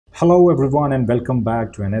Hello everyone and welcome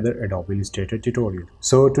back to another Adobe Illustrator tutorial.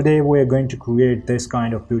 So today we are going to create this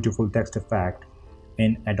kind of beautiful text effect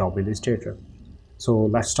in Adobe Illustrator. So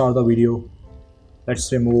let's start the video.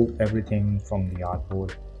 Let's remove everything from the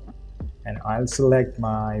artboard and I'll select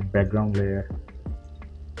my background layer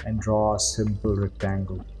and draw a simple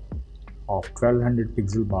rectangle of 1200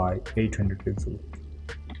 pixel by 800 pixel.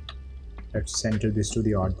 Let's center this to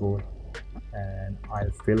the artboard and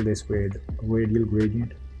I'll fill this with radial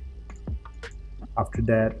gradient. After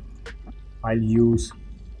that, I'll use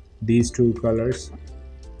these two colors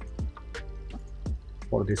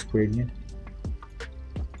for this gradient.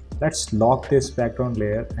 Let's lock this background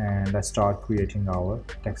layer and let's start creating our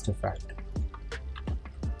text effect.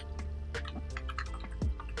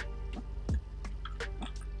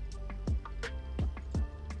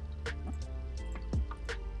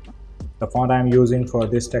 The font I'm using for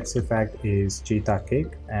this text effect is Cheetah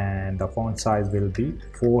and the font size will be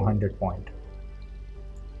 400 point.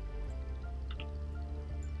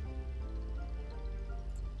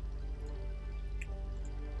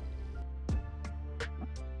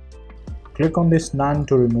 Click on this none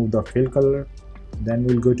to remove the fill color. Then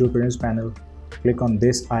we'll go to appearance panel. Click on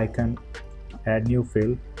this icon, add new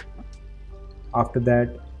fill. After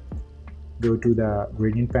that, go to the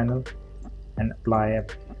gradient panel and apply a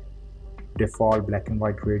default black and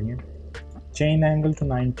white gradient. Change the angle to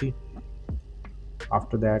 90.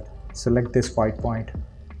 After that, select this white point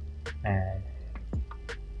and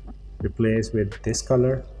replace with this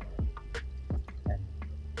color. And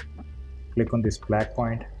click on this black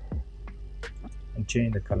point and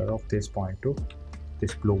change the color of this point to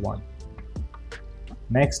this blue one.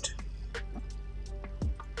 Next,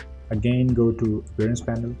 again go to appearance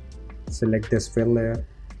panel, select this fill layer,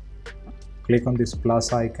 click on this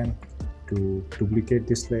plus icon to duplicate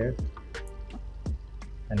this layer,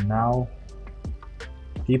 and now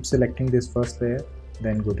keep selecting this first layer,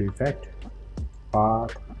 then go to effect,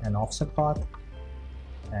 path and offset path,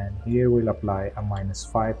 and here we'll apply a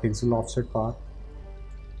 -5 pixel offset path,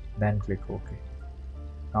 then click OK.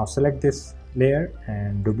 Now select this layer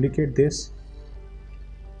and duplicate this.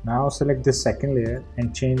 Now select this second layer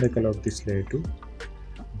and change the color of this layer to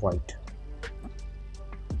white.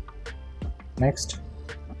 Next,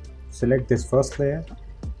 select this first layer,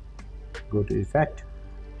 go to effect,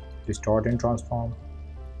 distort and transform,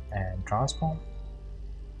 and transform.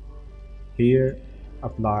 Here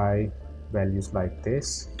apply values like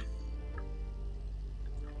this.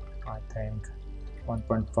 I think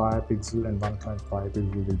 1.5 pixel and 1.5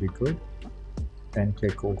 pixel will be good. Then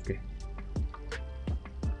click OK.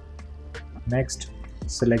 Next,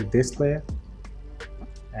 select this layer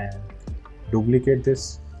and duplicate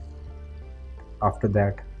this. After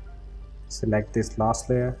that, select this last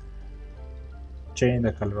layer, change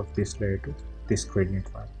the color of this layer to this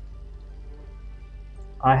gradient one.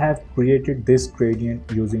 I have created this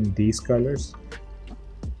gradient using these colors.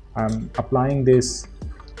 I'm applying this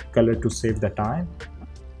color to save the time.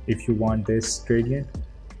 If you want this gradient,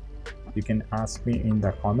 you can ask me in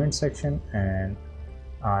the comment section and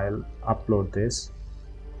I'll upload this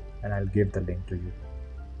and I'll give the link to you.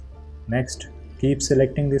 Next, keep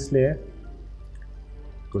selecting this layer,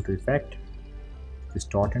 go to effect,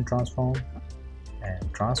 distort and transform,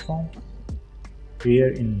 and transform. Here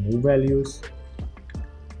in move values,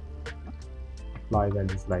 apply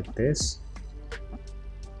values like this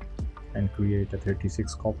and create a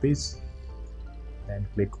 36 copies, then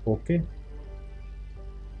click OK.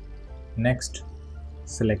 Next,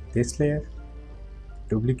 select this layer,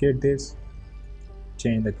 duplicate this,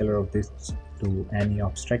 change the color of this to any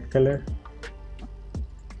abstract color.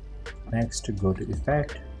 Next, go to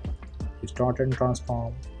effect, distort and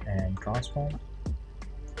transform, and transform.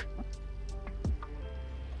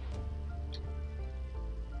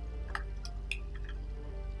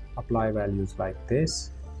 Apply values like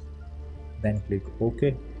this, then click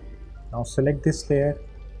OK. Now select this layer,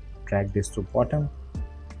 drag this to bottom,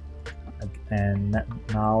 and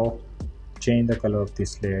now change the color of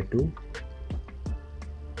this layer to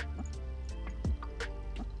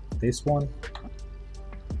this one.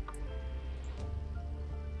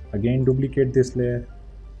 Again duplicate this layer.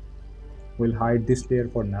 We'll hide this layer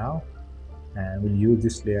for now and we'll use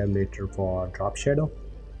this layer later for drop shadow.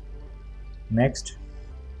 Next,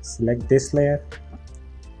 select this layer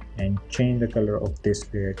and change the color of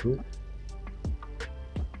this layer to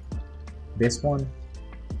this one.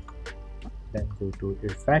 Then go to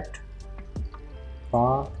effect,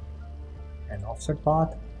 path and offset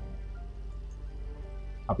path.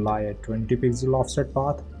 Apply a 20 pixel offset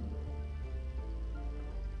path.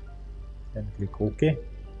 Then click OK.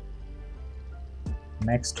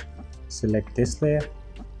 Next, select this layer,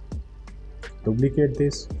 duplicate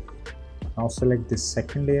this. Now select this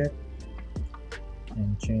second layer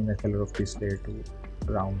and change the color of this layer to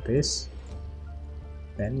around this.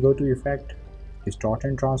 Then go to effect, distort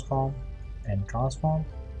and transform,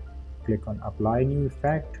 click on apply new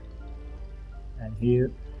effect, and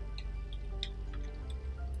here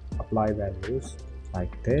apply values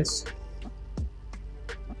like this,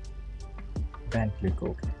 then click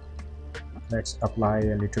OK. Let's apply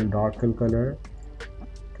a little darker color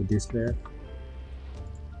to this layer.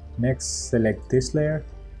 Next, select this layer,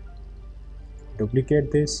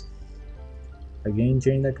 duplicate this, again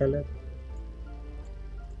change the color,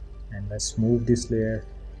 and let's move this layer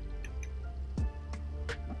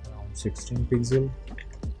around 16 pixel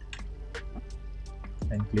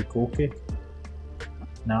and click OK.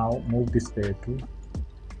 Now move this layer to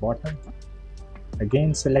bottom.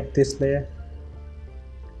 Again select this layer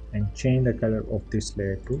and change the color of this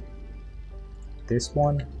layer to this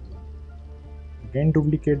one. Again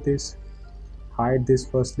duplicate this, hide this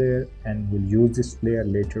first layer, and we'll use this layer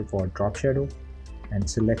later for drop shadow. And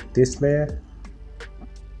select this layer,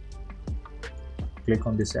 click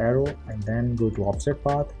on this arrow, and then go to offset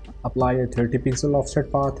path, apply a 30 pixel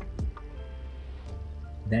offset path,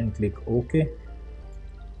 then click OK.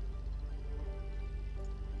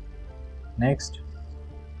 Next,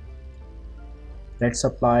 let's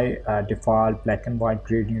apply a default black and white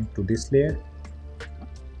gradient to this layer.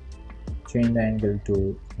 Change the angle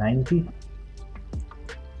to 90.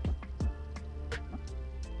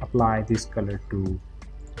 Apply this color to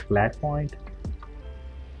black point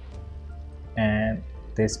and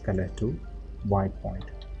this color to white point.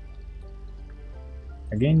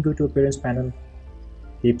 Again go to appearance panel,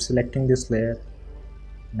 keep selecting this layer.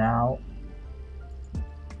 Now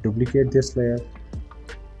duplicate this layer,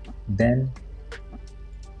 then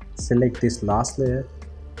select this last layer,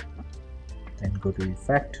 then go to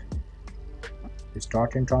effect,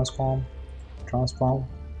 distort and transform,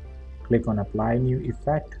 click on apply new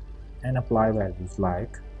effect and apply values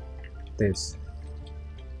like this,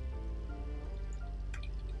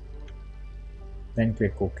 then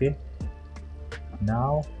click OK.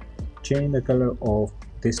 Now change the color of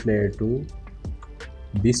this layer to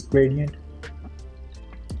this gradient.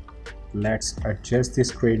 Let's adjust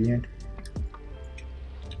this gradient.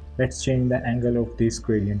 Let's change the angle of this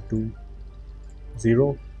gradient to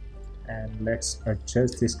 0, and let's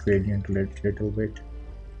adjust this gradient a little bit.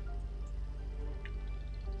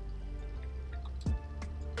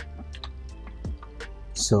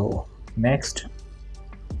 So next,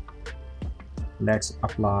 let's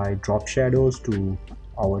apply drop shadows to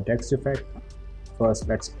our text effect. First,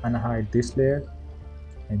 let's unhide this layer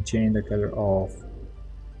and change the color of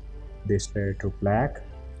this layer to black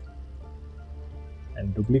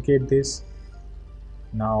and duplicate this.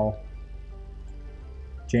 Now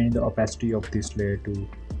change the opacity of this layer to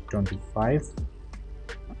 25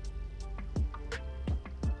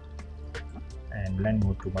 and blend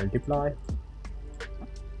mode to multiply.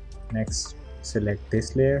 Next, select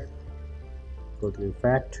this layer, go to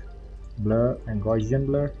effect, blur and Gaussian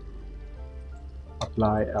blur,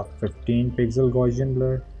 apply a 15 pixel Gaussian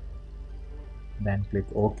blur, then click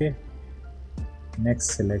OK.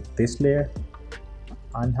 Next, select this layer,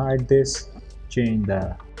 unhide this, change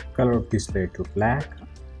the color of this layer to black,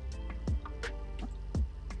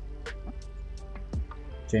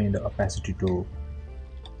 change the opacity to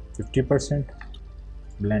 50%,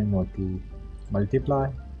 blend mode to multiply,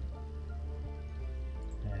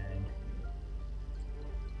 and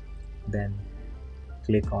then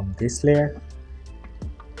click on this layer,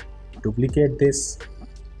 duplicate this.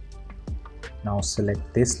 Now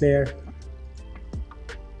select this layer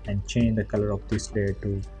and change the color of this layer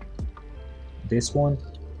to this one.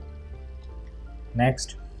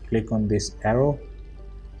 Next, click on this arrow,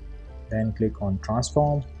 then click on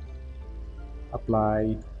transform,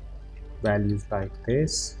 apply values like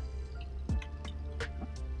this,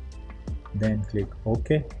 then click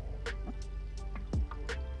OK.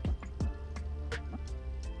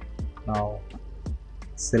 Now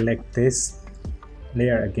select this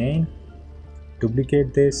layer again,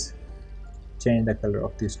 duplicate this, change the color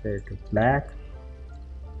of this layer to black,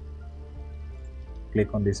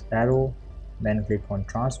 click on this arrow, then click on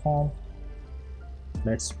transform.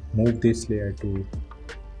 Let's move this layer to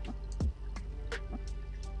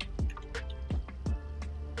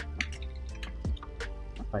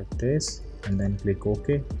like this and then click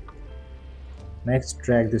OK. Next,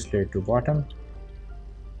 drag this layer to bottom,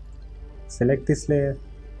 select this layer,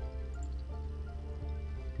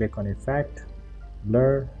 click on effect,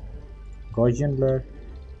 blur, Gaussian blur,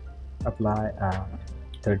 apply a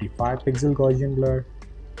 35 pixel Gaussian blur,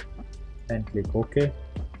 then click OK.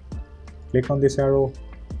 click on this arrow,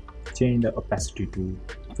 change the opacity to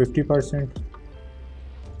 50%,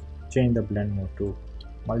 change the blend mode to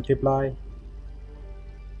multiply,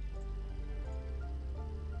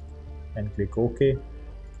 and click OK.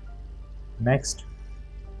 Next,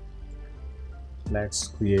 let's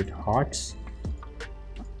create hearts.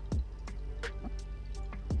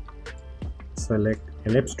 Select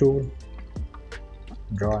ellipse tool,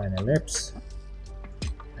 draw an ellipse,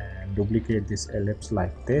 and duplicate this ellipse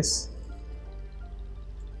like this.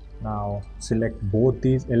 Now select both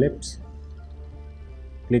these ellipses,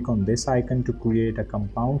 click on this icon to create a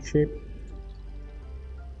compound shape,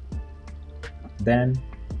 then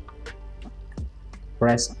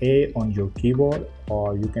press A on your keyboard,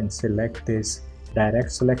 or you can select this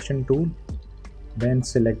direct selection tool, then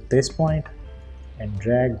select this point and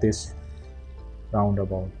drag this round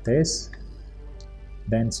about this,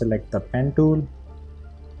 then select the pen tool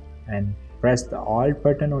and press the Alt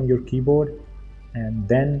button on your keyboard and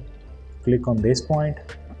then click on this point.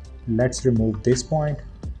 Let's remove this point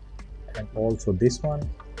and also this one,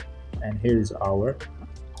 and here is our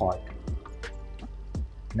heart.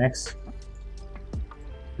 Next,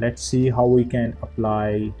 let's see how we can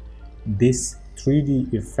apply this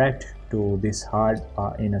 3D effect to this heart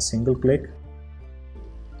in a single click.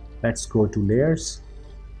 Let's go to layers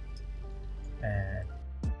and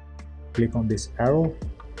click on this arrow.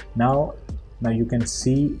 Now you can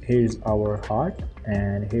see here's our heart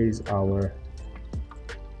and here's our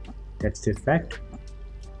text effect.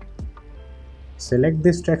 Select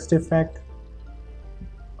this text effect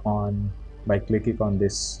by clicking on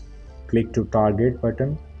this click to target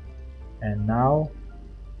button, and now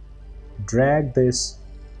drag this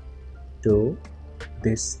to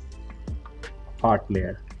this heart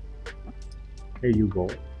layer. Here you go.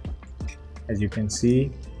 As you can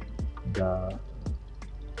see, the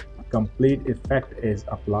complete effect is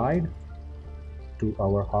applied to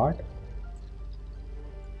our heart.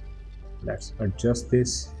 Let's adjust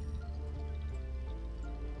this.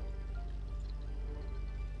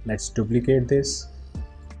 Let's duplicate this.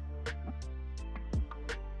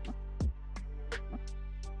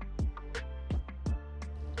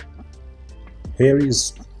 Here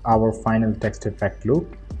is our final text effect look.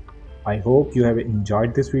 I hope you have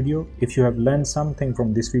enjoyed this video. If you have learned something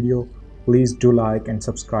from this video, please do like and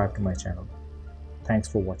subscribe to my channel. Thanks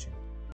for watching.